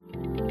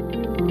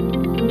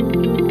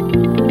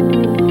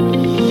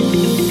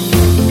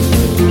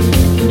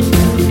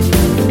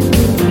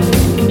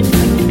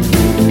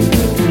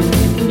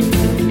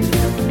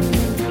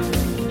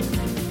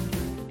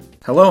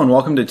Hello and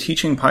welcome to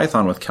Teaching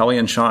Python with Kelly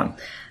and Sean.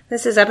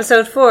 This is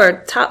episode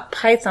 4, Top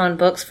Python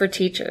Books for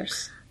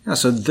Teachers. Yeah,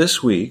 so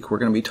this week we're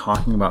going to be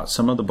talking about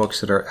some of the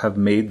books that have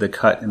made the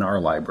cut in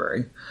our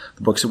library,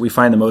 the books that we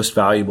find the most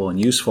valuable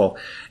and useful,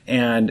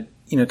 and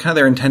kind of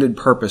their intended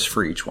purpose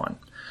for each one.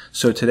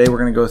 So today we're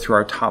going to go through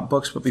our top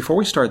books, but before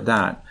we start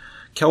that,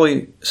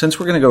 Kelly, since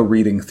we're going to go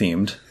reading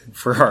themed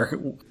for our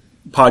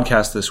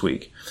podcast this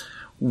week,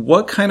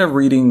 what kind of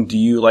reading do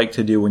you like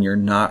to do when you're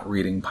not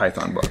reading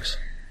Python books?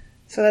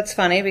 So that's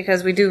funny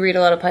because we do read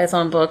a lot of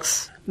Python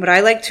books. What I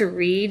like to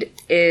read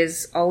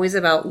is always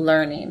about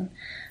learning.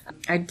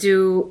 I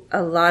do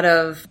a lot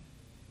of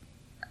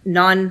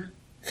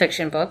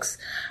non-fiction books.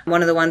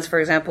 One of the ones, for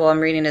example, I'm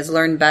reading is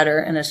Learn Better,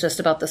 and it's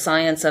just about the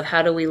science of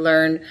how do we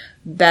learn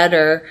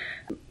better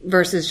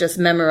versus just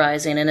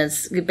memorizing. And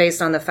it's based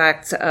on the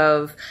fact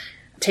of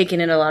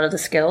taking in a lot of the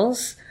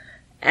skills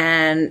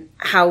and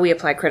how we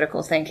apply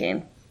critical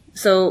thinking.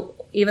 So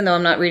even though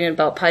I'm not reading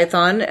about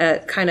Python,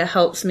 it kind of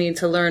helps me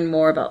to learn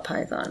more about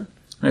Python.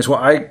 Nice. Well,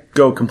 I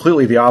go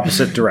completely the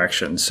opposite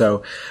direction.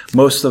 So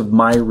most of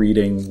my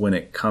reading when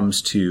it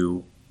comes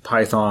to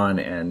Python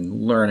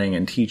and learning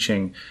and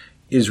teaching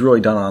is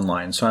really done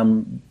online. So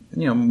I'm,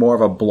 more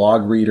of a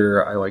blog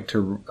reader. I like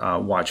to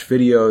watch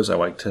videos. I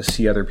like to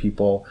see other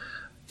people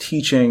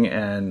teaching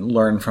and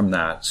learn from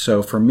that.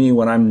 So for me,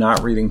 when I'm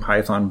not reading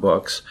Python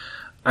books,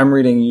 I'm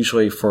reading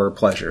usually for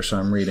pleasure. So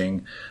I'm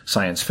reading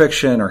science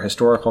fiction or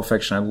historical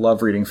fiction. I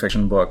love reading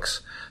fiction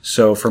books.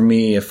 So for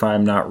me, if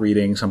I'm not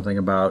reading something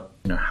about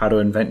how to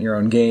invent your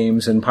own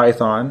games in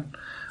Python,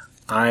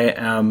 I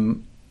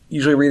am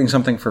usually reading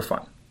something for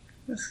fun.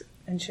 That's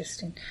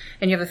interesting.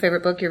 And you have a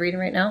favorite book you're reading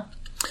right now?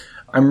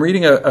 I'm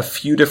reading a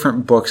few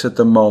different books at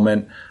the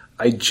moment.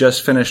 I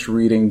just finished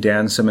reading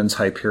Dan Simmons'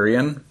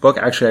 Hyperion book.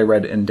 Actually, I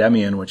read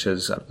Endymion, which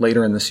is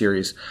later in the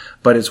series,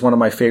 but it's one of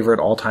my favorite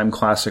all-time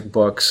classic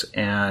books,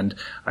 and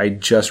I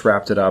just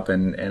wrapped it up,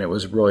 and it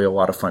was really a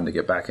lot of fun to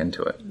get back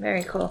into it.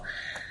 Very cool.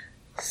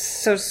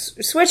 So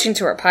switching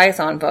to our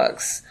Python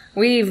books,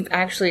 we've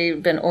actually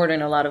been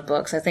ordering a lot of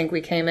books. I think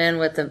we came in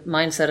with the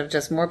mindset of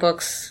just more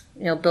books,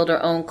 build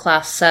our own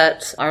class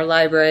set, our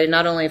library,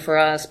 not only for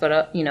us,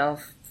 but,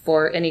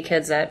 for any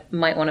kids that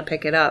might want to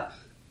pick it up.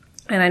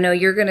 And I know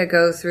you're going to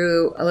go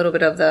through a little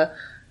bit of the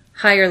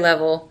higher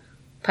level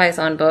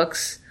Python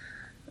books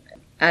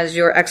as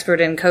your expert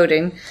in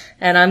coding.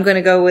 And I'm going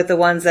to go with the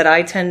ones that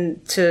I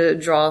tend to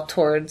draw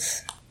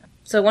towards.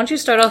 So why don't you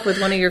start off with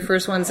one of your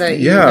first ones that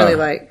you really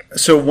like?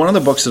 So one of the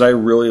books that I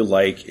really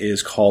like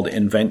is called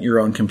Invent Your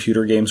Own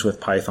Computer Games with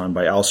Python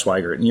by Al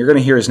Swigert. And you're going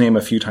to hear his name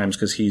a few times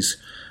because he's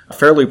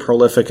fairly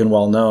prolific and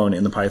well-known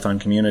in the Python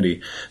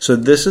community. So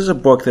this is a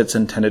book that's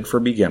intended for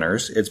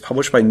beginners. It's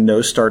published by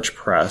No Starch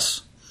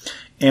Press.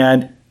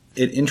 And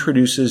it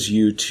introduces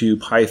you to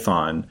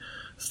Python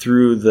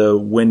through the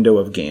window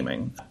of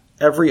gaming.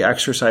 Every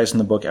exercise in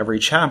the book, every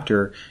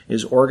chapter,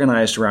 is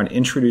organized around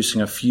introducing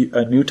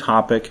a new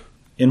topic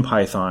in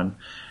Python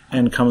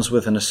and comes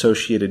with an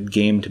associated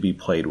game to be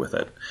played with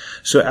it.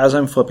 So as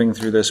I'm flipping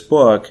through this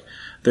book,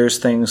 there's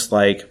things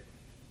like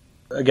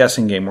a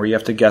guessing game where you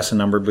have to guess a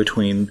number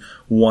between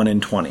 1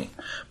 and 20.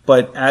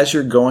 But as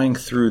you're going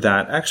through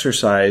that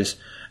exercise,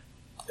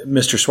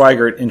 Mr.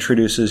 Swigert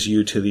introduces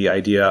you to the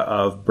idea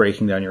of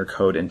breaking down your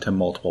code into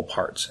multiple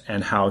parts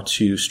and how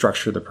to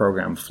structure the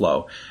program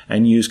flow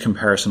and use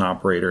comparison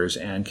operators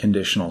and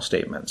conditional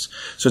statements.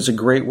 So it's a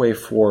great way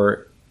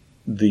for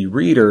the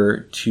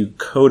reader to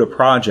code a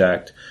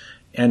project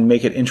and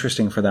make it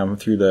interesting for them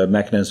through the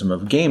mechanism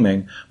of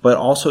gaming, but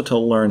also to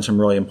learn some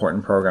really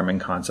important programming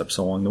concepts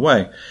along the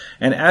way.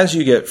 And as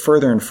you get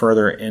further and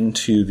further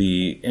into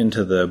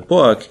the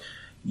book,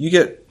 you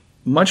get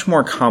much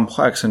more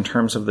complex in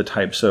terms of the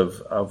types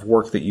of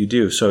work that you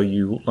do. So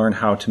you learn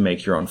how to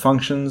make your own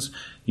functions,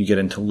 you get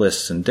into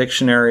lists and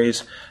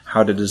dictionaries,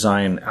 how to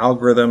design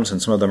algorithms,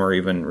 and some of them are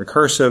even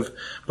recursive.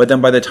 But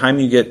then by the time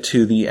you get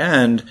to the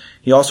end,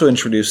 he also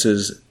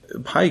introduces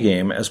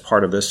Pygame as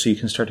part of this, so you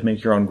can start to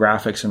make your own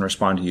graphics and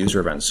respond to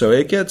user events. So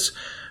it gets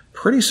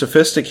pretty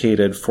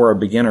sophisticated for a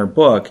beginner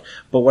book,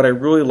 but what I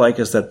really like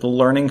is that the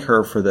learning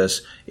curve for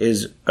this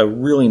is a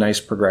really nice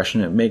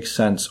progression. It makes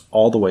sense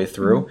all the way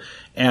through. Mm-hmm.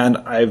 And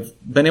I've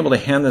been able to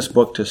hand this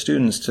book to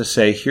students to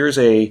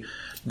say,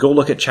 go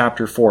look at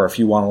chapter 4 if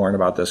you want to learn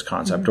about this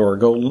concept, mm-hmm. or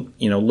go,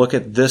 look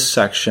at this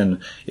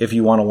section if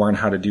you want to learn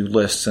how to do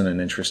lists in an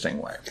interesting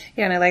way.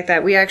 Yeah, and I like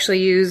that. We actually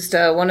used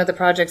one of the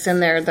projects in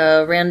there,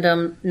 the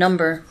random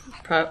number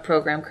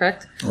program,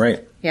 correct?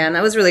 Right. Yeah, and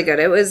that was really good.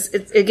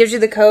 It gives you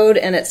the code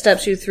and it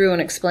steps you through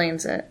and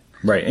explains it.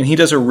 Right, and he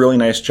does a really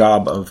nice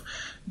job of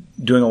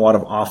doing a lot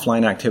of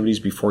offline activities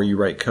before you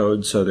write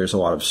code. So there's a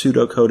lot of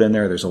pseudocode in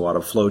there. There's a lot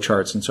of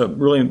flowcharts, and so it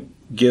really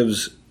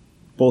gives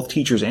both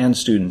teachers and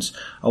students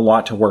a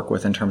lot to work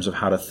with in terms of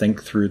how to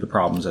think through the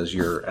problems as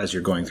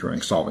you're going through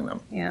and solving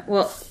them. Yeah,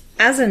 well,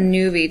 as a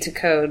newbie to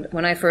code,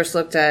 when I first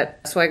looked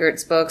at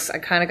Swigert's books, I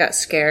kind of got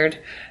scared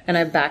and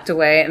I backed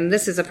away. And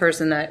this is a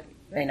person that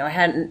I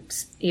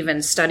hadn't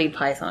even studied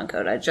Python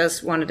code. I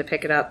just wanted to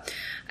pick it up.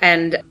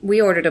 And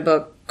we ordered a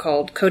book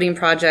called Coding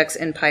Projects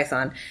in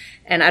Python.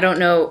 And I don't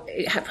know,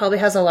 it probably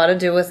has a lot to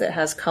do with it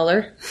has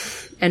color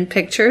and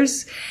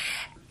pictures.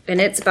 And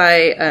it's by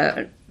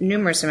a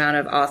numerous amount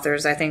of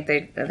authors. I think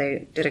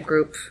they did a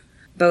group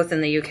both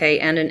in the UK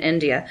and in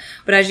India.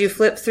 But as you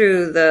flip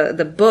through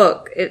the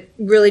book, it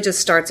really just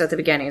starts at the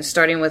beginning,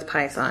 starting with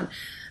Python.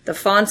 The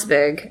font's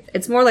big.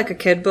 It's more like a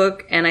kid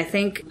book, and I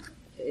think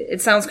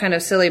it sounds kind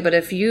of silly, but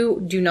if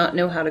you do not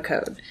know how to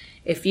code,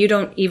 if you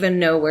don't even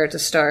know where to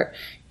start,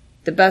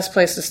 the best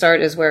place to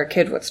start is where a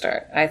kid would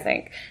start, I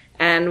think.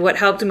 And what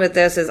helped him with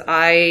this is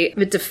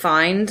it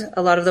defined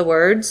a lot of the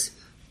words.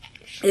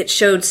 It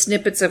showed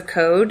snippets of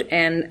code,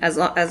 and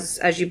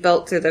as you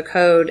built through the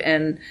code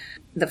and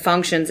the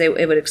functions,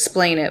 it would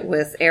explain it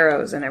with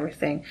arrows and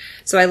everything.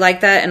 So I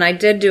like that, and I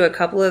did do a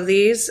couple of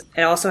these.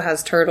 It also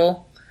has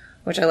Turtle,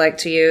 which I like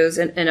to use,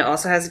 and it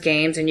also has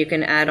games, and you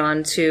can add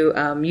on to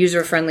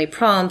user-friendly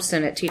prompts,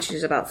 and it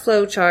teaches about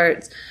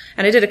flowcharts.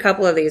 And I did a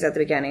couple of these at the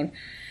beginning.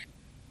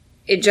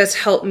 It just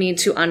helped me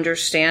to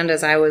understand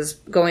as I was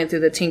going through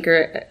the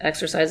Tinker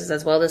exercises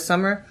as well this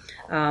summer,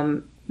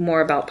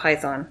 more about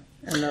Python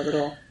and the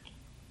little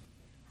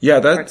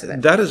parts of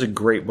it. That is a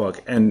great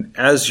book. And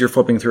as you're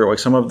flipping through it, like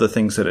some of the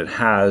things that it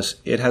has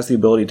the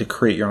ability to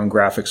create your own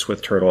graphics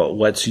with Turtle. It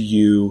lets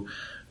you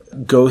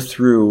go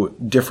through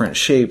different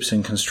shapes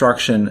and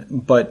construction,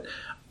 but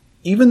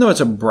even though it's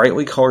a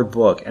brightly colored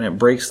book and it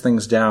breaks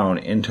things down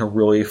into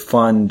really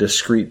fun,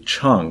 discrete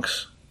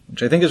chunks,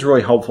 which I think is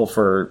really helpful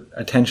for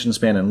attention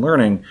span and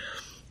learning,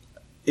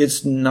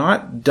 it's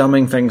not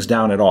dumbing things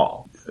down at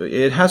all.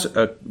 It has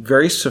a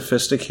very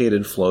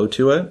sophisticated flow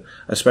to it,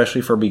 especially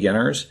for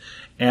beginners,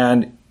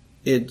 and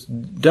it's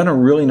done a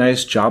really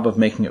nice job of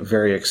making it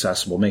very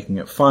accessible, making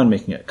it fun,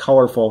 making it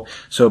colorful.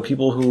 So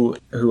people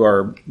who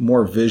are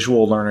more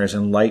visual learners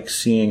and like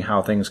seeing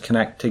how things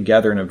connect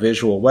together in a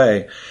visual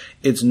way,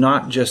 it's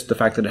not just the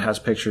fact that it has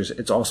pictures,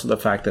 it's also the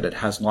fact that it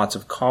has lots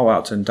of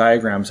call-outs and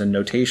diagrams and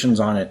notations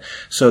on it,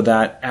 so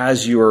that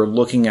as you are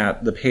looking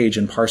at the page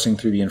and parsing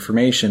through the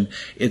information,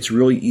 it's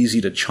really easy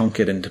to chunk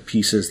it into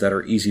pieces that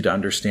are easy to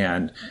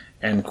understand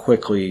and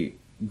quickly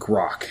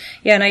grok.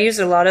 Yeah, and I used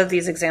a lot of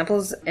these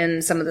examples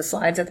in some of the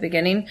slides at the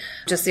beginning.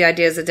 Just the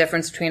idea is the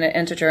difference between an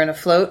integer and a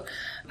float.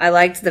 I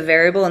liked the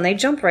variable, and they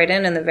jump right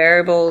in the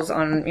variables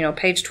on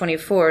page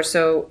 24,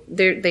 so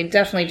they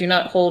definitely do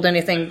not hold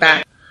anything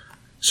back.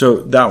 So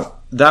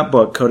that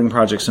book, Coding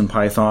Projects in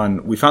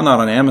Python, we found that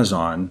on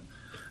Amazon,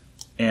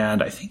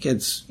 and I think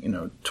it's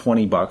 $20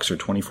 or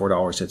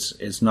 $24.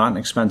 It's not an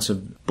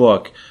expensive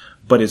book,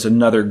 but it's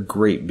another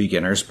great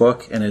beginner's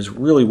book and is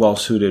really well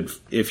suited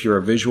if you're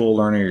a visual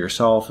learner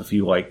yourself, if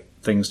you like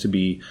things to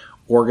be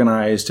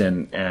organized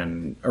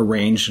and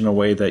arranged in a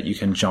way that you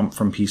can jump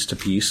from piece to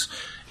piece.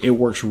 It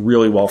works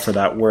really well for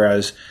that,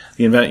 whereas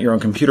the Invent Your Own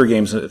Computer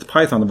Games, the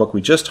Python, the book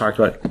we just talked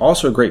about,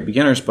 also a great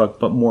beginner's book,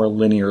 but more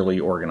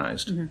linearly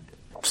organized. Mm-hmm.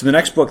 So the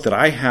next book that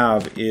I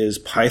have is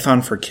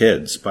Python for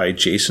Kids by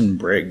Jason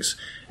Briggs.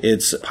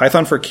 It's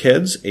Python for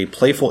Kids, A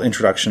Playful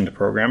Introduction to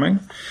Programming.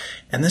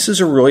 And this is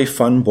a really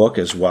fun book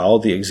as well.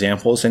 The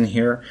examples in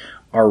here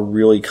are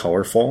really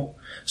colorful.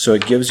 So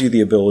it gives you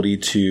the ability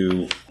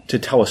to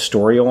tell a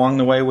story along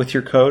the way with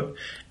your code.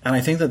 And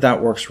I think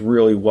that works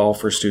really well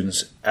for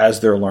students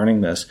as they're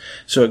learning this.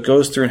 So it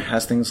goes through and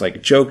has things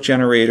like joke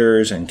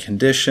generators and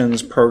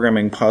conditions,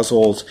 programming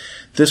puzzles.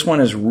 This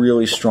one is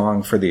really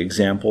strong for the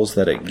examples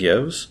that it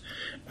gives.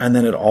 And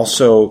then it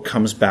also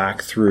comes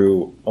back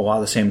through a lot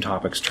of the same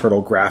topics: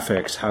 Turtle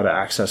graphics, how to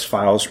access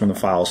files from the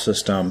file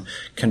system,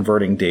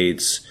 converting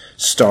dates,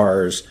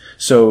 stars.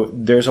 So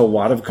there's a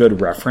lot of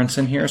good reference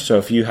in here. So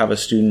if you have a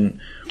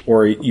student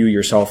or you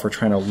yourself are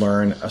trying to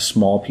learn a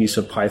small piece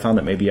of Python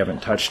that maybe you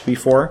haven't touched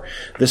before,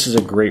 this is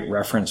a great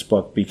reference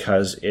book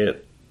because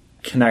it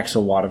connects a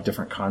lot of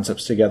different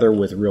concepts together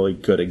with really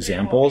good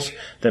examples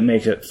that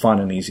make it fun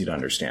and easy to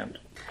understand.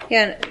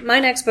 Yeah, my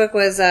next book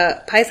was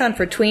Python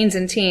for Tweens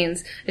and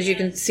Teens. As you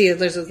can see,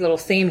 there's a little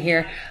theme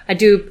here. I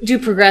do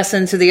progress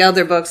into the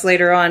other books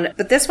later on,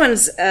 but this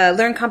one's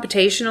Learn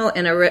Computational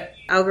and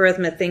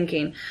Algorithmic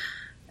Thinking.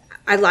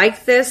 I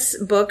like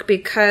this book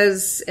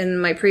because in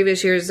my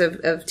previous years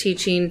of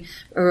teaching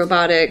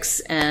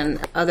robotics and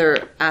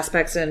other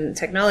aspects in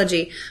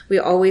technology, we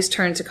always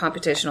turn to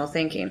computational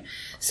thinking.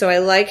 So I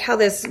like how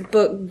this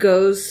book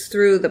goes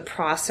through the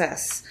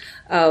process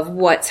of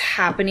what's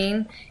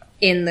happening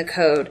in the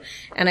code.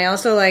 And I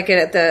also like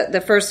it at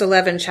the first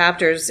 11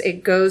 chapters.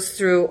 It goes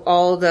through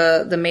all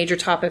the major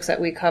topics that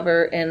we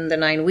cover in the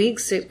 9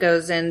 weeks. It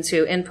goes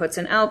into inputs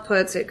and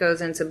outputs. It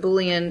goes into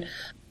Boolean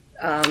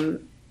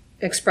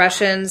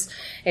expressions.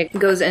 It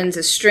goes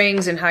into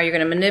strings and how you're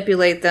going to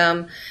manipulate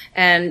them.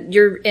 And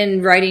you're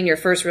in writing your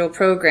first real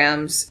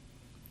programs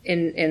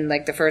in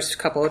like the first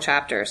couple of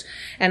chapters.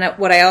 And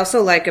what I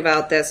also like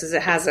about this is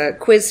it has a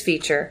quiz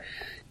feature.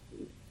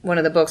 one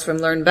of the books from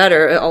Learn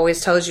Better, it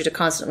always tells you to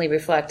constantly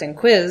reflect and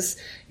quiz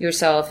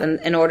yourself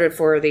in order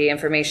for the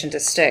information to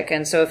stick.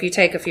 And so if you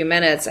take a few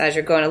minutes as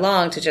you're going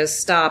along to just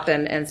stop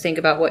and think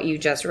about what you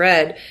just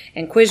read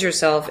and quiz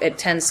yourself, it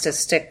tends to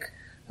stick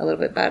a little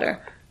bit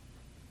better.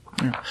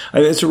 Yeah.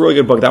 It's a really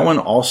good book. That one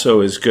also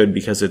is good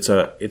because it's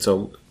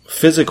a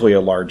physically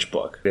a large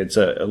book. It's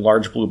a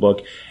large blue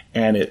book,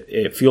 and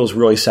it feels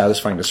really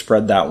satisfying to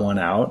spread that one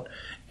out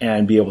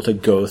and be able to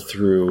go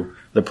through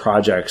the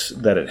projects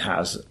that it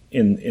has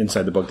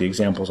inside the book. The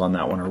examples on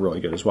that one are really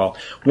good as well.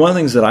 One of the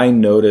things that I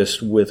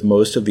noticed with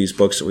most of these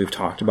books that we've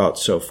talked about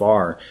so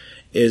far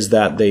is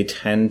that they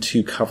tend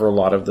to cover a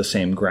lot of the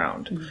same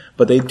ground,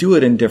 but they do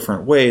it in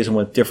different ways and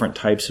with different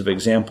types of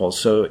examples.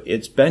 So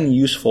it's been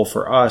useful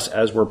for us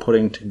as we're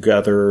putting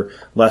together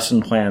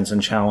lesson plans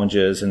and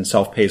challenges and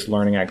self-paced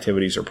learning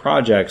activities or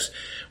projects,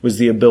 was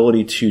the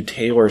ability to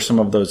tailor some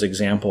of those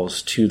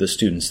examples to the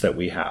students that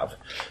we have.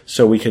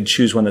 So we could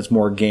choose one that's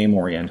more game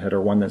oriented or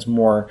one that's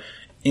more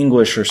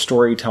English or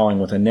storytelling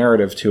with a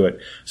narrative to it,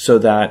 so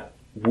that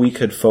we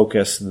could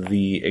focus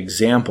the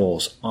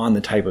examples on the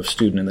type of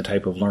student and the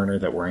type of learner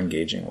that we're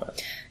engaging with.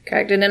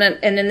 Correct. And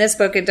in this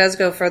book, it does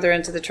go further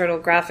into the turtle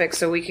graphics,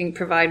 so we can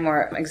provide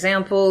more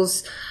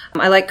examples.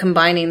 I like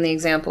combining the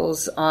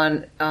examples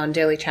on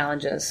daily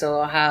challenges. So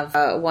I'll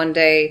have one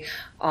day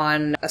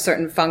on a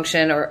certain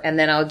function, and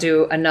then I'll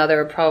do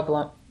another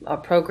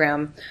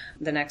program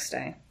the next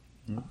day.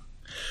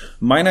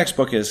 My next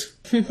book is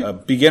a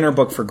beginner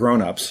book for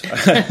grown-ups,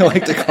 I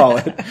like to call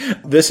it.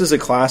 This is a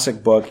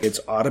classic book. It's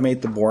Automate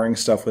the Boring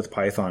Stuff with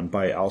Python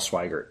by Al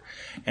Swigert.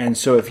 And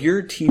so if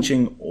you're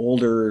teaching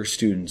older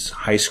students,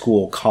 high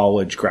school,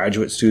 college,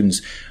 graduate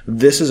students,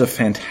 this is a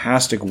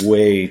fantastic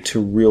way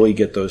to really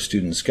get those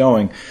students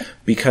going,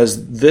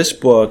 because this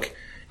book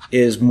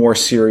is more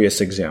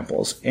serious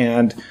examples.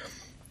 And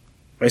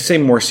I say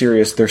more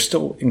serious, they're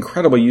still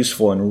incredibly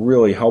useful and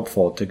really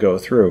helpful to go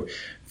through.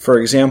 For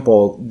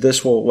example,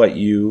 this will let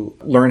you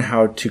learn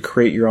how to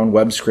create your own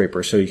web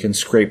scraper so you can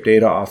scrape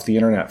data off the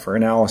internet for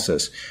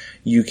analysis.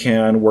 You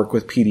can work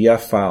with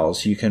PDF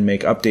files. You can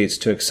make updates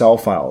to Excel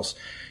files.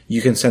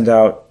 You can send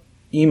out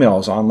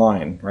emails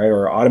online, right,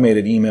 or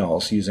automated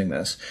emails using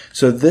this.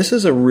 So this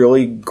is a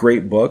really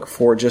great book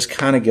for just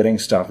kind of getting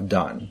stuff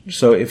done.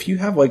 So if you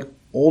have like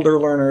older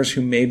learners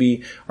who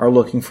maybe are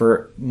looking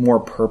for more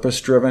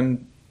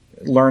purpose-driven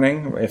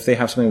learning, if they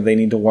have something that they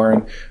need to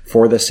learn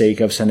for the sake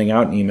of sending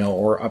out an email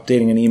or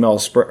updating an email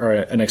or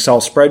an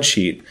Excel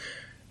spreadsheet,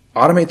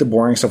 Automate the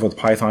Boring Stuff with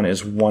Python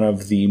is one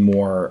of the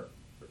more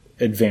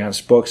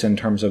advanced books in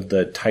terms of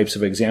the types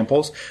of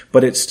examples,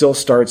 but it still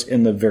starts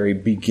in the very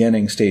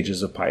beginning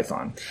stages of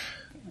Python.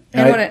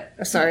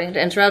 Sorry to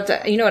interrupt.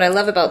 You know what I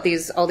love about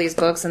all these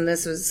books, and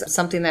this is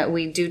something that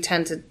we do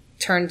tend to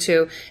turn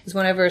to, is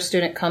whenever a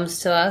student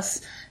comes to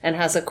us and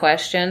has a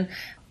question.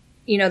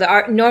 You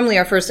know, normally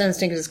our first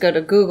instinct is go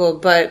to Google,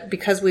 but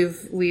because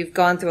we've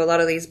gone through a lot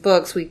of these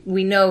books,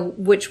 we know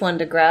which one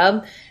to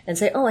grab and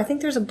say, oh, I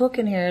think there's a book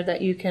in here that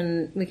we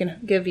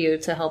can give you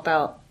to help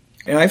out.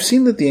 And I've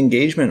seen that the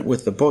engagement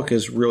with the book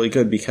is really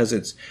good, because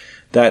it's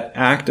that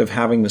act of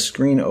having the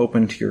screen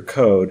open to your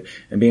code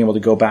and being able to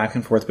go back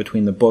and forth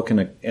between the book and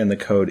the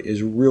code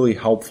is really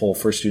helpful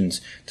for students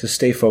to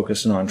stay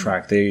focused and on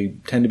track. They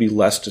tend to be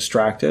less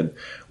distracted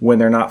when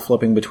they're not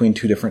flipping between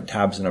two different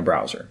tabs in a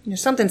browser.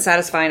 There's something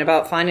satisfying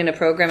about finding a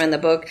program in the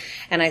book,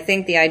 and I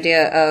think the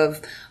idea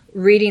of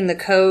reading the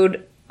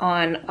code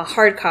on a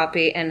hard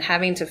copy and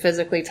having to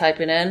physically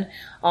type it in,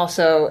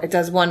 also, it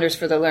does wonders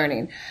for the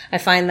learning. I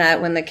find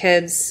that when the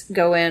kids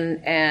go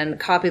in and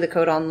copy the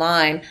code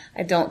online,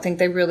 I don't think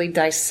they really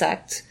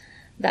dissect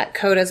that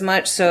code as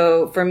much.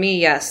 So for me,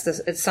 yes,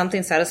 it's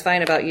something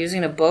satisfying about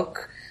using a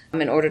book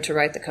in order to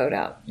write the code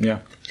out.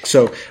 Yeah.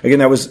 So again,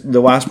 that was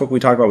the last book we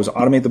talked about, was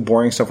Automate the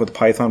Boring Stuff with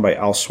Python by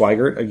Al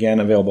Swigert. Again,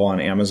 available on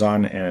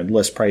Amazon, and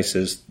list price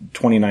is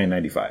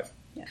 $29.95.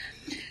 Yeah.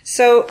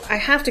 So I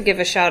have to give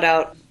a shout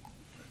out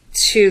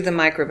to the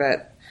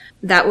Microbit.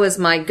 That was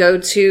my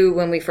go-to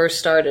when we first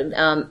started.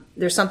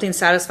 There's something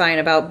satisfying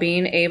about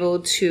being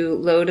able to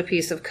load a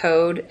piece of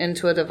code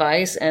into a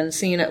device and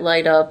seeing it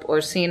light up, or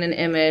seeing an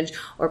image,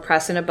 or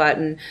pressing a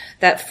button.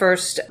 That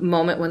first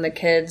moment when the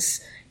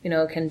kids,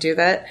 can do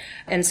that.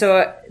 And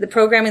so the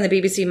programming the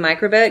BBC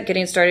Microbit,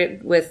 getting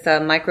started with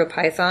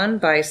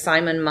MicroPython by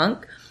Simon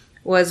Monk,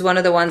 was one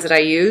of the ones that I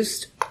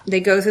used.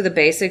 They go through the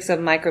basics of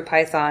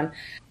MicroPython,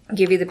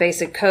 give you the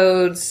basic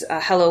codes,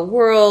 hello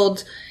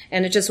world,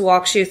 and it just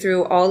walks you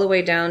through all the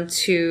way down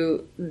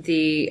to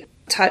the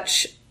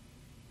touch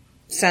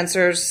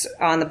sensors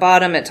on the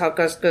bottom. It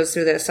goes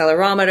through the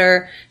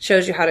accelerometer,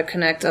 shows you how to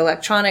connect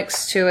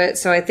electronics to it.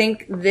 So I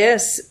think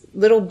this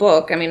little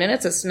book, and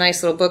it's a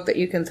nice little book that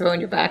you can throw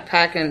in your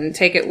backpack and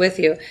take it with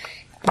you,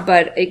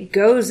 but it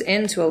goes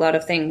into a lot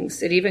of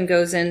things. It even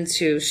goes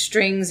into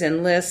strings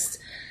and lists,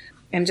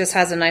 and just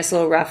has a nice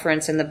little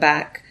reference in the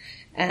back.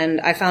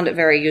 And I found it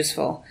very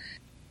useful.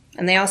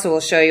 And they also will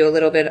show you a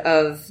little bit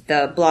of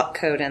the block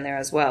code in there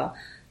as well.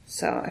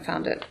 So I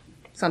found it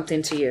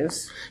something to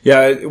use.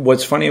 Yeah,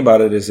 what's funny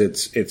about it is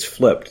it's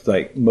flipped.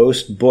 Like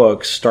most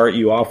books start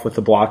you off with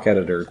the block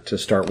editor to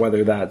start,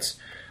 whether that's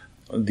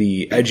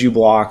the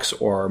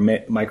EduBlocks or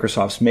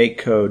Microsoft's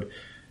MakeCode.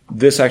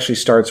 This actually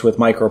starts with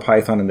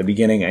MicroPython in the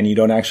beginning, and you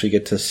don't actually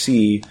get to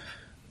see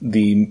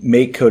the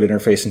MakeCode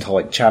interface until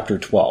like chapter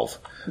 12.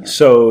 Yeah.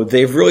 So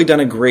they've really done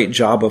a great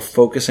job of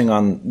focusing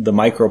on the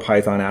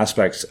MicroPython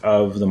aspects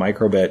of the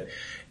microbit.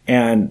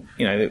 And,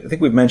 I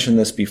think we've mentioned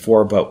this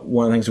before, but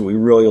one of the things that we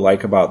really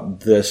like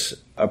about this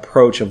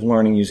approach of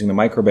learning using the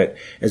microbit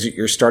is that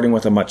you're starting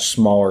with a much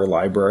smaller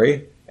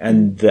library,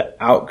 and the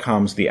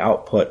outcomes, the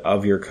output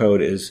of your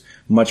code is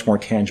much more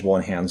tangible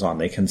and hands-on.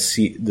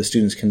 The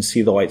students can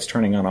see the lights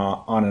turning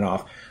on and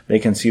off. They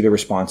can see the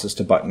responses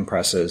to button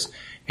presses,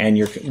 and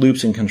your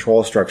loops and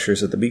control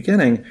structures at the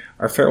beginning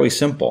are fairly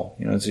simple.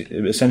 It's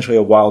essentially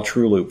a while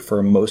true loop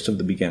for most of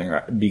the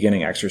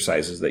beginning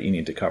exercises that you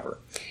need to cover.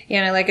 Yeah,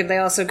 and I like it. They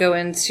also go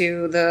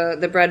into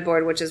the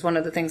breadboard, which is one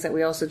of the things that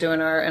we also do in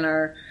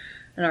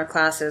our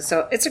classes.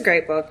 So it's a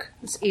great book.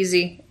 It's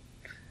easy,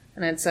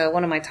 and it's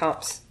one of my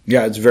tops.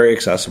 Yeah, it's very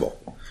accessible.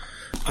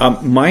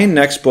 My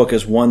next book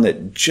is one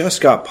that just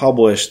got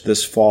published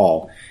this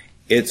fall.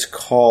 It's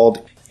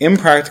called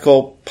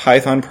Impractical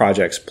Python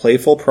Projects,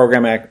 Playful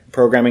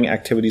Programming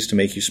Activities to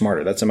Make You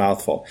Smarter. That's a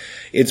mouthful.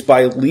 It's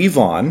by Lee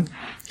Vaughn,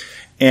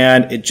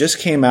 and it just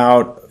came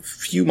out a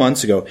few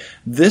months ago.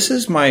 This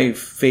is my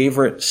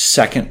favorite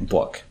second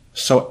book.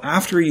 So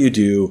after you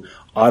do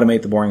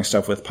Automate the Boring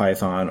Stuff with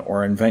Python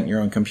or Invent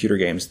Your Own Computer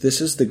Games,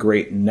 this is the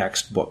great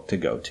next book to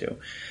go to.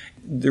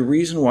 The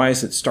reason why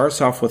is it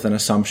starts off with an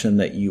assumption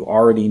that you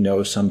already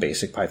know some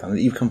basic Python,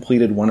 that you've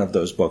completed one of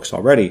those books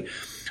already,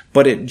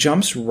 but it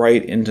jumps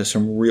right into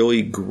some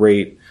really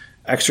great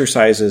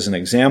exercises and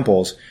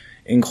examples,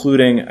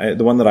 including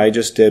the one that I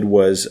just did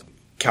was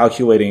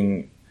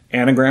calculating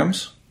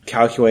anagrams,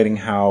 calculating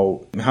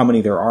how many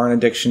there are in a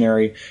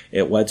dictionary.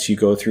 It lets you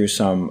go through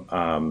some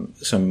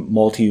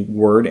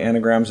multi-word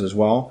anagrams as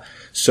well.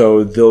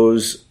 So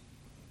those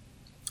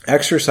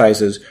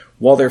exercises,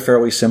 while they're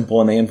fairly simple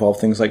and they involve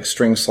things like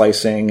string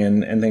slicing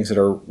and things that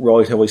are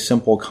relatively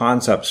simple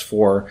concepts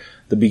for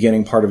the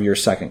beginning part of your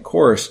second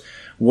course,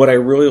 what I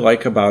really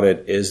like about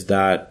it is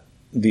that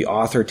the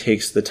author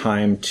takes the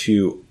time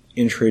to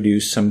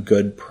introduce some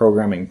good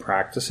programming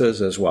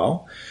practices as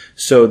well.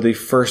 So the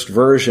first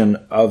version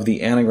of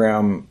the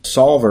anagram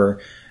solver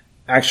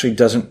actually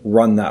doesn't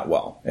run that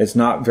well. It's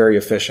not very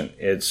efficient.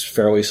 It's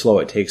fairly slow.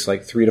 It takes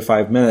like 3 to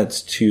 5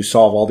 minutes to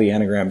solve all the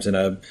anagrams in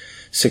a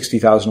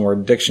 60,000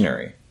 word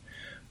dictionary.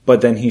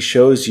 But then he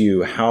shows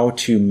you how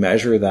to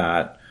measure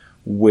that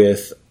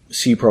with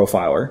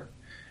cProfiler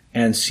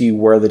and see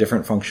where the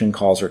different function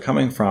calls are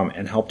coming from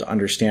and help to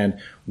understand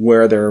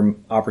where there are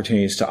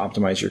opportunities to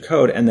optimize your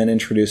code, and then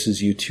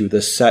introduces you to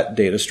the set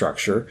data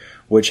structure,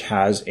 which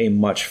has a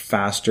much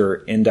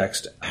faster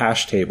indexed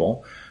hash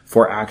table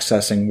for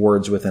accessing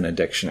words within a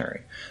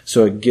dictionary.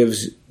 So it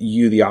gives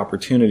you the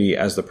opportunity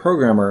as the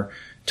programmer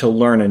to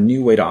learn a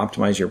new way to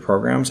optimize your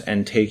programs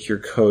and take your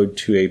code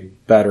to a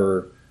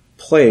better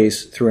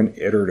place through an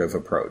iterative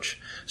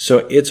approach. So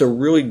it's a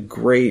really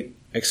great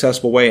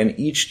accessible way, and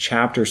each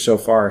chapter so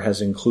far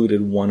has included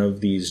one of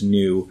these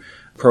new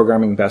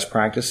programming best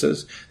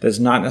practices that's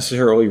not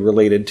necessarily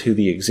related to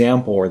the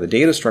example or the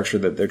data structure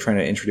that they're trying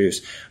to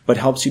introduce, but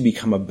helps you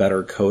become a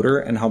better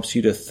coder and helps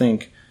you to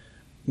think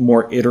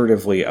more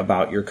iteratively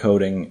about your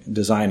coding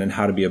design and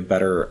how to be a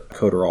better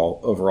coder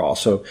overall.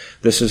 So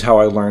this is how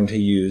I learned to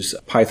use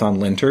Python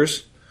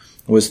linters,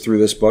 was through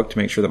this book, to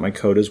make sure that my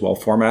code is well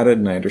formatted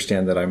and I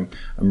understand that I'm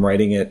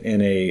writing it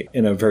in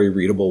a very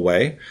readable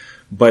way.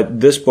 But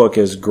this book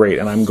is great,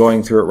 and I'm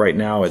going through it right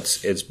now.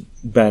 It's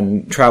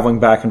been traveling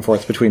back and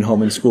forth between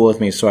home and school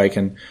with me so I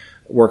can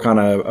work on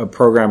a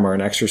program or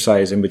an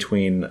exercise in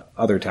between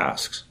other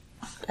tasks.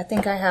 I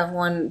think I have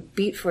one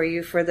beat for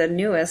you for the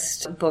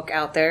newest book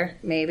out there,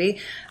 maybe.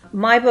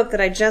 My book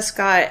that I just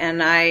got,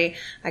 and I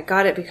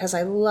got it because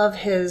I love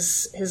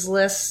his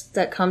lists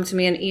that come to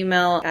me in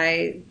email.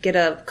 I get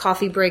a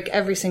coffee break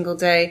every single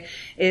day,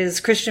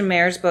 is Christian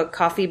Mayer's book,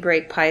 Coffee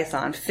Break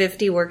Python,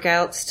 50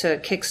 Workouts to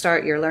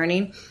Kickstart Your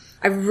Learning.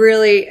 I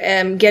really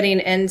am getting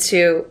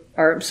into,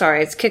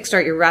 it's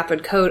Kickstart Your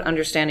Rapid Code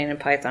Understanding in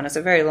Python. It's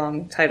a very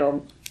long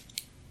title,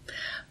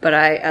 but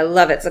I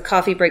love it. It's a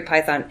Coffee Break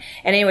Python.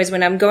 And anyways,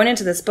 when I'm going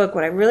into this book,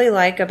 what I really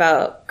like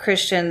about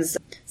Christian's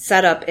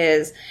setup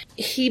is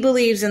he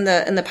believes in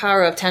the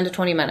power of 10 to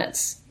 20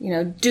 minutes.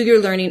 Do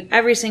your learning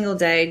every single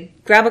day,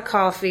 grab a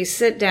coffee,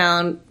 sit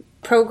down,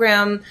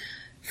 program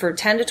for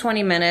 10 to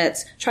 20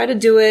 minutes, try to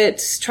do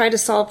it, try to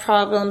solve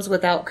problems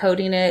without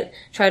coding it,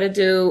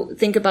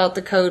 think about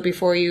the code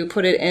before you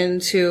put it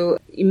into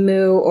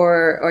Emu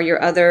or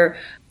your other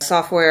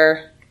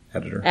software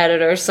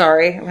editor.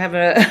 Sorry,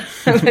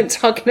 I've been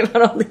talking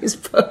about all these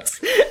books.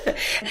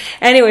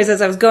 Anyways,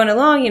 as I was going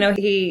along,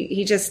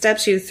 he just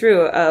steps you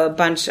through a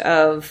bunch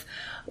of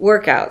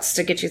workouts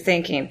to get you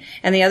thinking.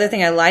 And the other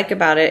thing I like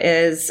about it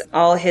is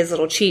all his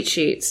little cheat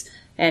sheets.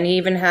 And he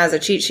even has a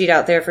cheat sheet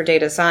out there for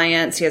data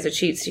science. He has a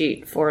cheat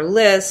sheet for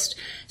List.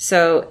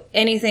 So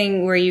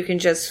anything where you can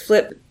just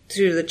flip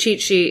through the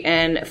cheat sheet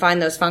and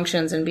find those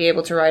functions and be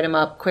able to write them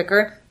up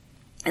quicker.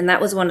 And that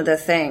was one of the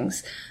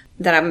things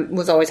that I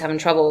was always having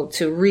trouble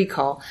to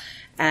recall.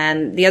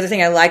 And the other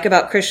thing I like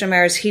about Christian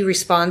Mayer is he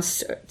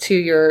responds to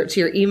your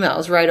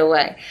emails right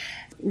away.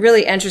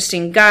 Really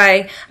interesting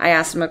guy. I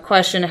asked him a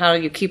question, how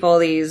do you keep all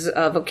these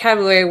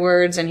vocabulary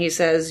words? And he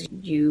says,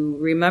 you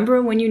remember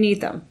them when you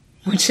need them,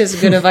 which is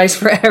good advice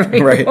for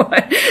everyone.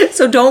 Right.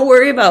 So don't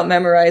worry about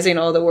memorizing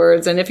all the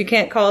words. And if you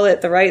can't call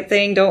it the right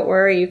thing, don't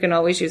worry. You can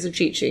always use a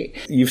cheat sheet.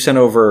 You've sent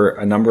over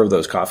a number of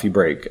those coffee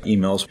break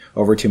emails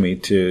over to me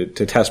to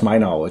test my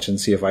knowledge and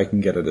see if I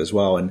can get it as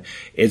well. And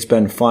it's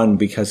been fun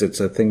because it's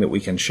a thing that we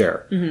can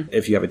share. Mm-hmm.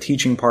 If you have a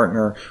teaching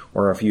partner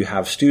or if you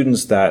have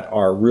students that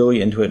are really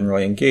into it and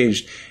really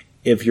engaged,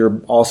 if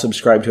you're all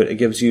subscribed to it, it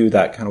gives you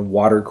that kind of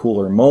water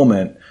cooler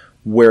moment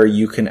where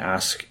you can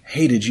ask,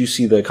 hey, did you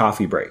see the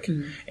coffee break?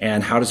 Mm-hmm.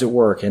 And how does it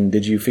work? And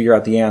did you figure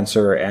out the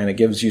answer? And it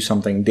gives you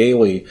something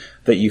daily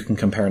that you can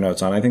compare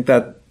notes on. I think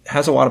that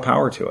has a lot of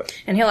power to it.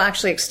 And he'll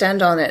actually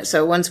extend on it.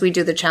 So once we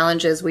do the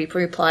challenges, we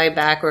reply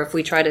back, or if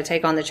we try to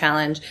take on the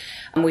challenge,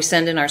 we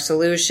send in our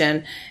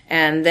solution,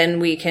 and then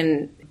we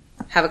can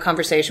have a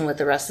conversation with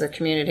the rest of the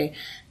community.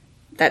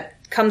 That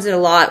comes in a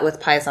lot with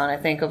Python, I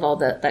think, of all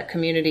that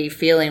community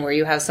feeling where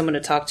you have someone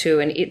to talk to,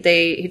 and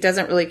he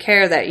doesn't really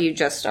care that you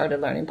just started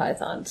learning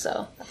Python.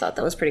 So I thought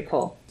that was pretty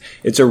cool.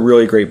 It's a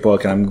really great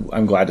book, and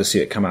I'm glad to see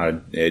it come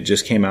out. It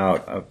just came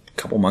out a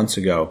couple months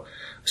ago.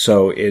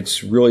 So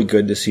it's really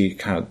good to see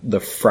kind of the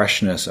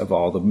freshness of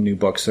all the new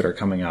books that are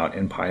coming out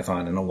in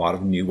Python and a lot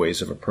of new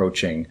ways of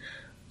approaching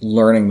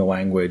learning the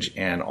language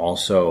and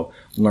also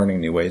learning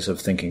new ways of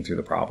thinking through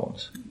the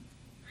problems.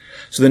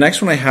 So the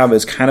next one I have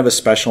is kind of a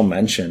special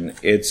mention.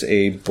 It's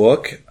a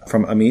book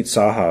from Amit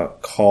Saha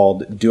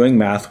called Doing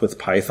Math with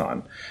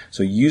Python.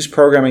 So use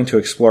programming to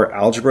explore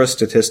algebra,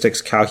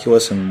 statistics,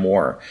 calculus, and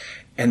more.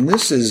 And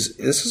this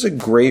is a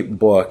great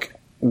book.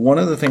 One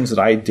of the things that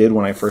I did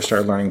when I first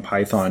started learning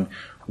Python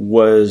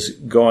was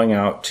going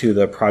out to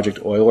the Project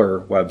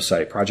Euler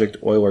website,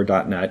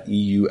 projecteuler.net,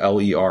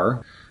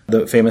 EULER,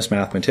 the famous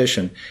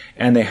mathematician,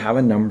 and they have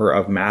a number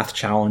of math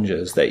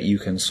challenges that you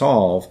can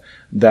solve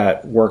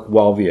that work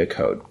well via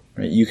code.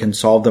 Right? You can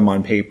solve them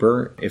on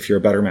paper. If you're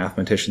a better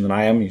mathematician than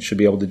I am, you should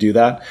be able to do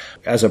that.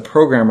 As a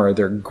programmer,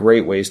 they're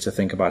great ways to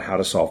think about how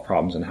to solve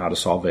problems and how to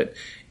solve it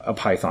a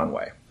Python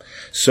way.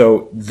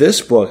 So this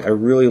book I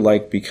really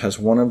like because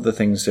one of the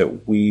things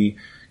that we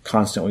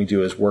constantly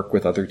do is work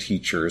with other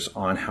teachers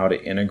on how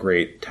to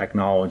integrate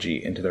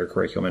technology into their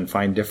curriculum and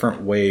find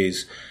different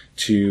ways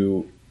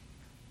to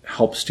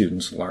help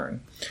students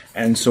learn.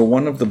 And so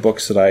one of the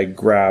books that I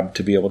grabbed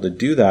to be able to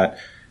do that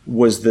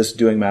was this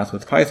Doing Math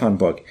with Python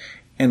book.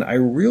 And I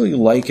really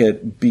like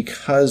it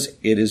because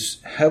it is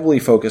heavily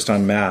focused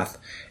on math.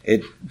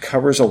 It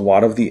covers a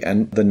lot of the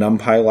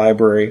NumPy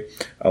library,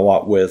 a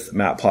lot with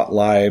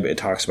Matplotlib. It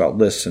talks about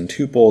lists and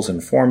tuples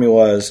and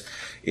formulas.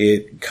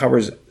 It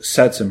covers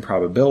sets and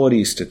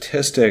probability,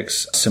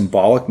 statistics,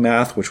 symbolic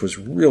math, which was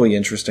really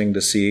interesting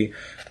to see,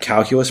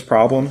 calculus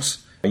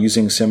problems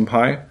using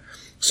SymPy.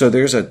 So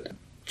there's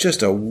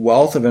just a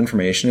wealth of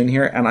information in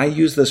here, and I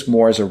use this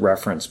more as a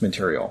reference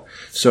material.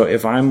 So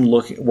if I'm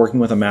working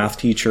with a math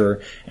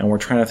teacher and we're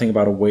trying to think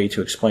about a way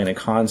to explain a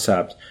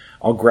concept,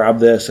 I'll grab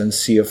this and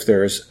see if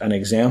there's an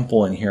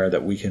example in here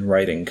that we can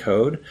write in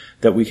code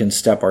that we can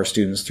step our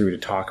students through to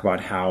talk about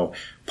how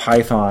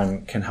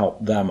Python can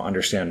help them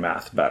understand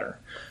math better.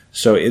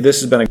 So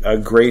this has been a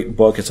great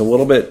book. It's a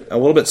little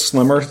bit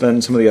slimmer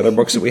than some of the other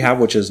books that we have,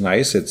 which is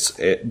nice.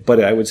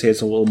 But I would say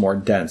it's a little more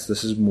dense.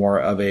 This is more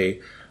of a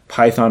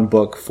Python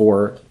book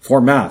for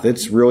math.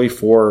 It's really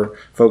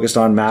focused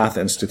on math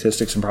and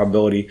statistics and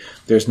probability.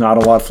 There's not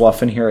a lot of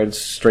fluff in here. It's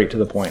straight to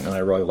the point, and I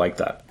really like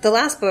that. The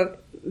last book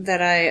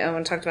that I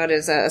want to talk about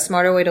is A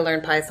Smarter Way to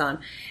Learn Python.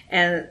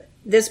 And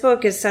this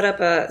book is set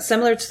up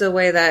similar to the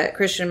way that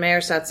Christian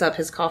Mayer sets up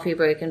his coffee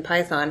break in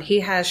Python.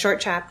 He has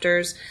short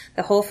chapters.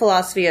 The whole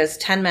philosophy is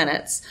 10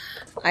 minutes.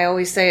 I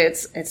always say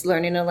it's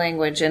learning a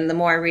language, and the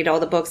more I read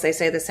all the books, they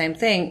say the same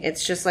thing.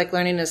 It's just like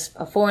learning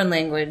a foreign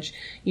language.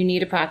 You need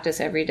to practice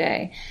every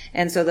day.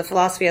 And so the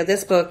philosophy of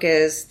this book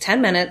is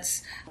 10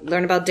 minutes,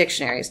 learn about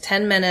dictionaries,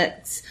 10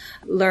 minutes,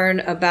 learn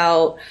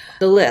about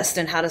the list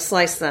and how to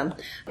slice them.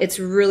 It's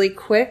really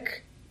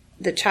quick.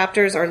 The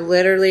chapters are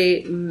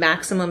literally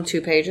maximum 2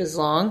 pages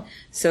long.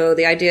 So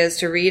the idea is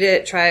to read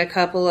it, try a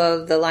couple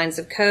of the lines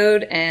of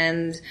code,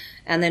 and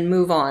then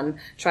move on,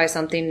 try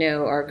something new,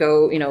 or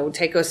go,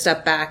 take a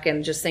step back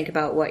and just think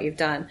about what you've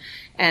done.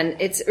 And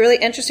it's really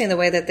interesting the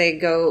way that they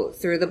go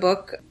through the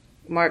book.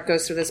 Mark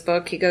goes through this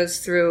book. He goes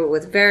through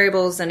with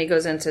variables, then he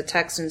goes into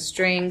text and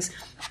strings.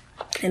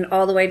 And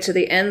all the way to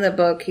the end of the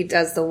book, he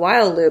does the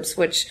while loops,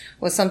 which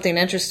was something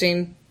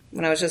interesting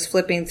when I was just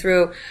flipping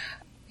through.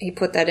 He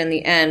put that in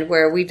the end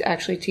where we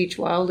actually teach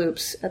while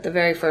loops at the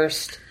very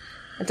first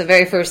at the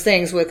very first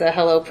things with a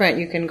hello print,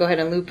 you can go ahead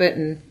and loop it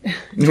and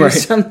do Right.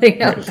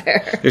 something out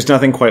there. There's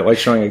nothing quite like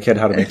showing a kid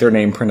how to make their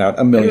name print out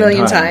a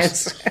million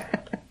times.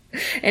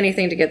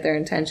 Anything to get their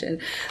attention.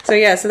 So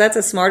that's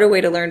a smarter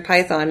way to learn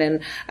Python.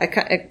 And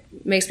it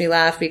makes me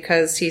laugh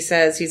because he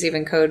says he's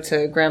even code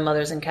to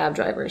grandmothers and cab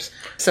drivers.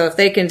 So if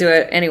they can do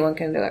it, anyone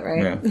can do it,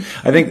 right? Yeah.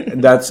 I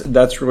think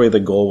that's really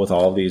the goal with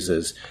all of these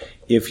is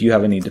if you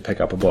have a need to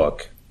pick up a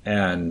book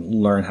and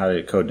learn how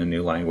to code in a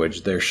new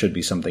language, there should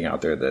be something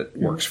out there that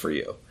works for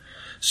you.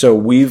 So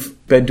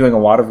we've been doing a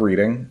lot of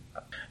reading.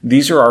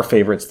 These are our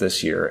favorites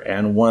this year.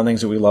 And one of the things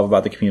that we love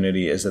about the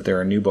community is that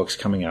there are new books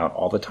coming out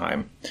all the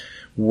time.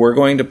 We're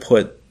going to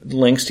put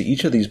links to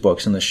each of these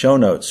books in the show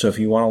notes. So if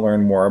you want to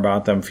learn more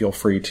about them, feel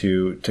free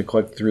to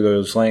click through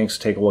those links,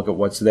 take a look at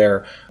what's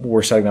there.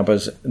 We're setting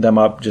them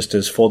up just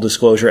as full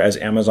disclosure as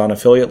Amazon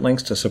affiliate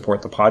links to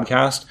support the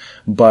podcast.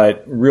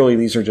 But really,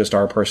 these are just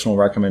our personal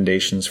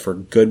recommendations for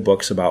good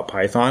books about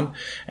Python.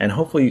 And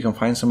hopefully you can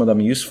find some of them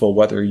useful,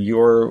 whether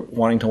you're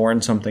wanting to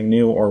learn something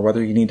new or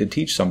whether you need to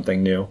teach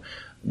something new.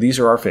 These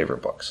are our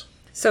favorite books.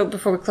 So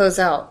before we close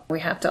out, we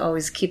have to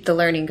always keep the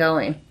learning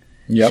going,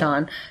 Yep.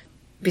 Sean.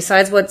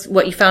 Besides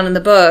what you found in the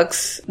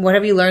books, what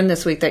have you learned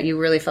this week that you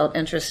really felt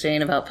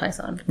interesting about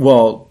Python?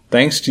 Well,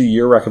 thanks to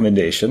your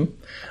recommendation,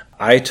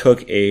 I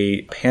took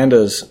a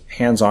Pandas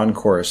hands-on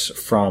course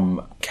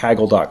from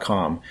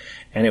Kaggle.com,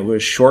 and it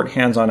was short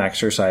hands-on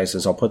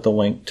exercises. I'll put the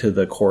link to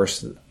the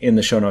course in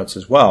the show notes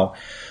as well.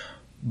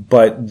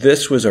 But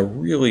this was a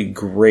really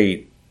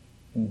great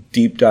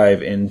deep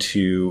dive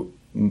into,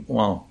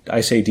 well,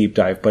 I say deep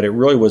dive, but it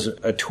really was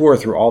a tour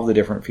through all of the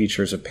different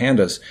features of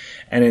Pandas.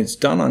 And it's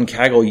done on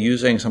Kaggle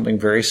using something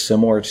very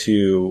similar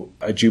to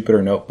a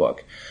Jupyter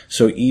notebook.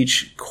 So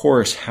each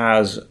course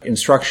has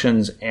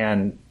instructions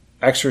and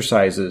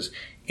exercises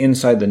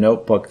inside the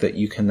notebook that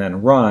you can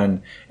then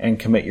run and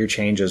commit your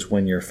changes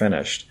when you're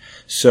finished.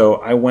 So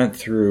I went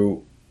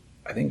through,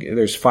 I think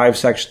there's 5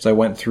 sections. I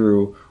went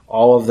through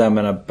all of them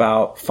in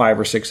about 5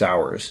 or 6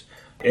 hours.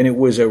 And it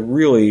was a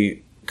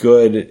really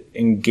good,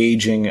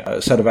 engaging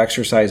set of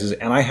exercises,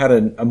 and I had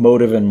a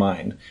motive in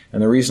mind.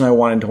 And the reason I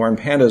wanted to learn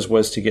Pandas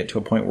was to get to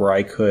a point where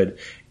I could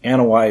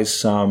analyze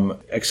some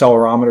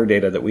accelerometer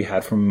data that we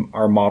had from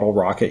our model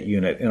rocket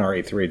unit in our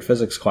 8th grade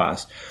physics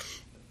class.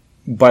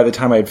 By the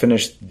time I had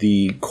finished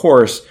the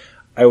course,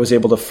 I was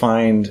able to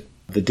find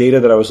the data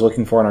that I was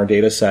looking for in our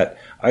data set,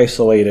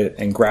 isolate it,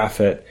 and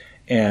graph it,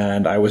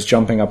 and I was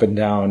jumping up and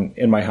down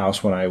in my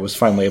house when I was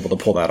finally able to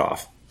pull that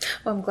off.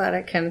 Well, I'm glad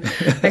I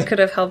could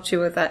have helped you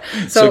with that.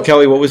 So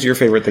Kelly, what was your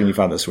favorite thing you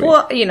found this week?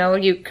 Well,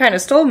 you kind of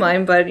stole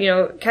mine, but,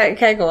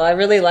 Kaggle, I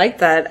really like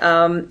that.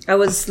 I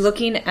was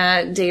looking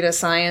at data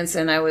science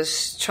and I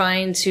was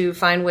trying to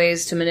find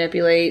ways to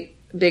manipulate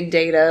big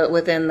data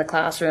within the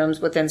classrooms,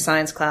 within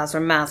science class or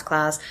math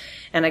class.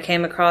 And I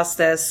came across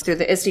this through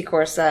the ISTE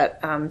course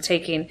that I'm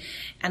taking.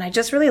 And I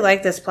just really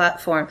like this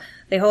platform.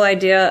 The whole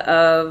idea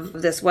of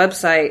this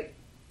website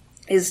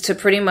is to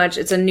pretty much,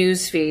 it's a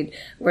news feed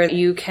where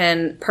you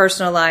can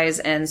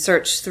personalize and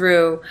search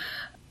through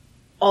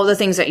all the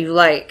things that you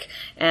like.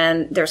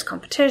 And there's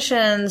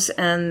competitions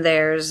and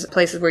there's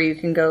places where you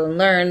can go and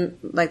learn,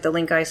 like the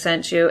link I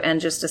sent you, and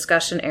just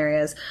discussion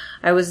areas.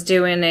 I was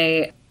doing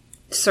a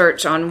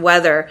search on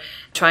weather,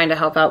 trying to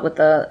help out with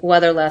the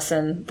weather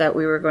lesson that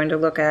we were going to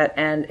look at,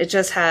 and it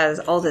just has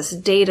all this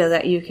data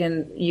that you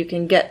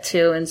can get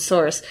to and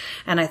source,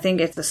 and I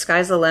think the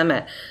sky's the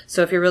limit.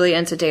 So if you're really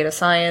into data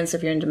science,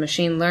 if you're into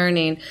machine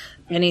learning,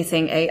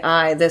 anything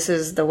AI, this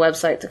is the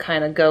website to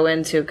kind of go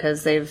into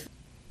because they've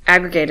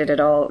aggregated it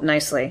all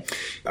nicely.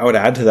 I would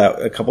add to that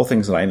a couple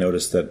things that I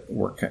noticed that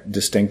were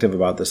distinctive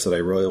about this that I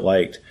really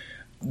liked.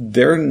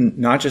 They're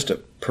not just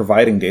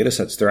providing data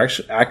sets, they're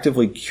actually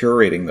actively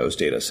curating those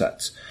data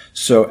sets.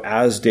 So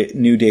as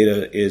new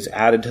data is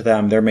added to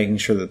them, they're making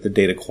sure that the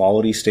data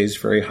quality stays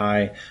very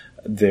high.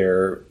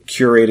 They're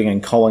curating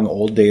and culling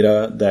old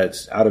data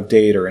that's out of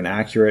date or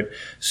inaccurate.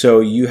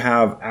 So you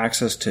have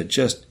access to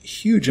just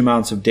huge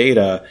amounts of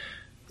data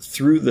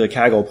through the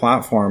Kaggle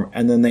platform,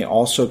 and then they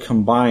also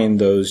combine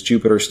those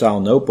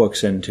Jupyter-style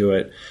notebooks into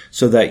it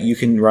so that you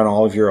can run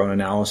all of your own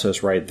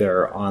analysis right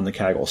there on the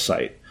Kaggle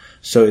site.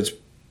 So it's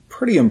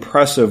pretty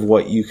impressive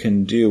what you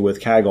can do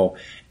with Kaggle.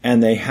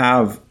 And they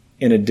have,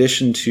 in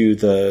addition to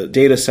the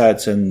data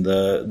sets and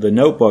the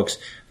notebooks,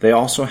 they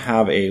also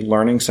have a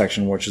learning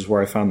section, which is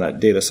where I found that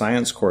data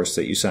science course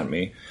that you sent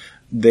me.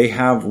 They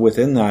have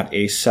within that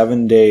a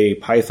 7-day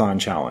Python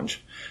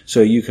challenge.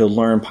 So you could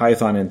learn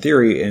Python in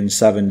theory in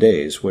 7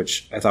 days,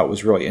 which I thought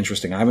was really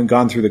interesting. I haven't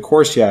gone through the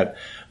course yet,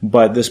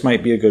 but this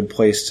might be a good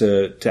place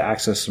to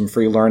access some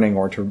free learning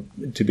or to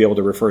be able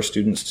to refer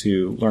students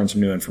to learn some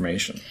new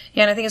information.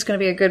 Yeah, and I think it's going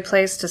to be a good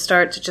place to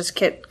start to just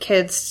get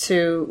kids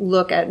to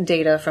look at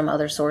data from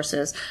other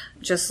sources.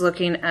 Just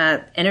looking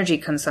at energy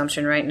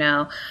consumption right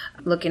now,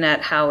 looking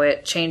at how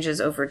it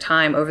changes over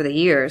time, over the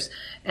years.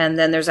 And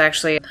then there's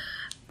actually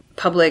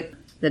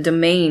the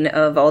domain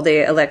of all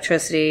the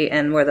electricity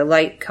and where the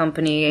light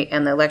company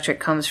and the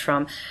electric comes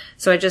from.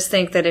 So I just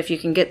think that if you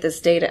can get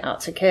this data out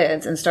to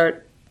kids and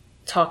start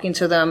talking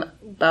to them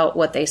about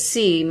what they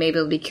see, maybe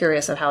they'll be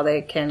curious of how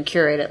they can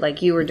curate it,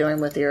 like you were doing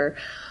with your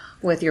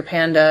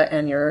Panda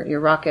and your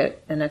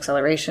rocket and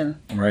acceleration.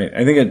 Right.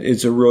 I think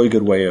it's a really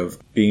good way of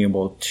being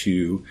able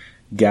to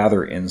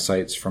gather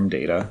insights from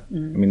data. I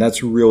mean,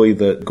 that's really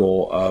the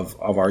goal of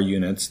our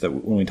units, that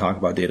when we talk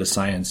about data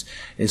science,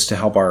 is to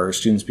help our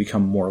students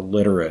become more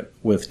literate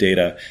with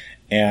data.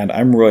 And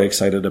I'm really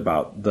excited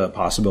about the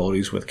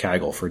possibilities with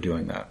Kaggle for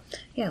doing that.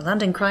 Yeah,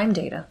 London crime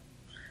data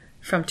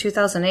from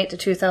 2008 to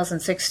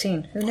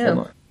 2016. Who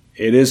knew?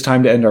 It is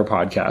time to end our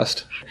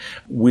podcast.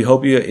 We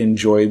hope you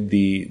enjoyed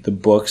the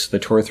books, the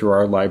tour through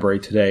our library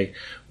today.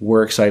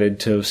 We're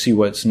excited to see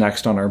what's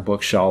next on our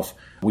bookshelf.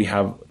 We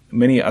have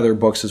many other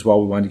books as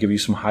well. We wanted to give you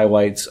some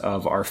highlights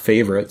of our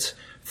favorites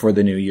for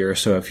the new year.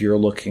 So if you're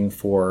looking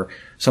for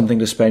something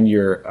to spend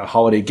your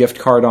holiday gift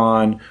card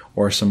on,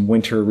 or some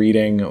winter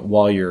reading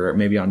while you're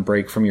maybe on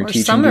break from your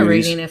teaching summer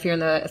duties, reading if you're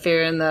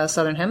in the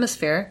Southern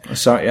Hemisphere.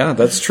 So yeah,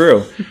 that's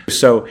true.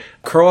 So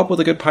curl up with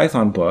a good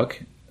Python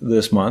book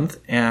this month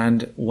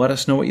and let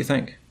us know what you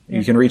think. Yeah.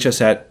 You can reach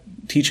us at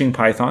Teaching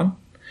Python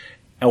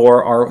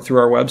or through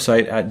our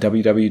website at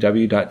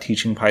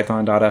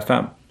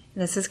www.teachingpython.fm.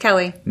 This is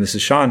Kelly. And this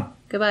is Sean.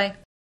 Goodbye.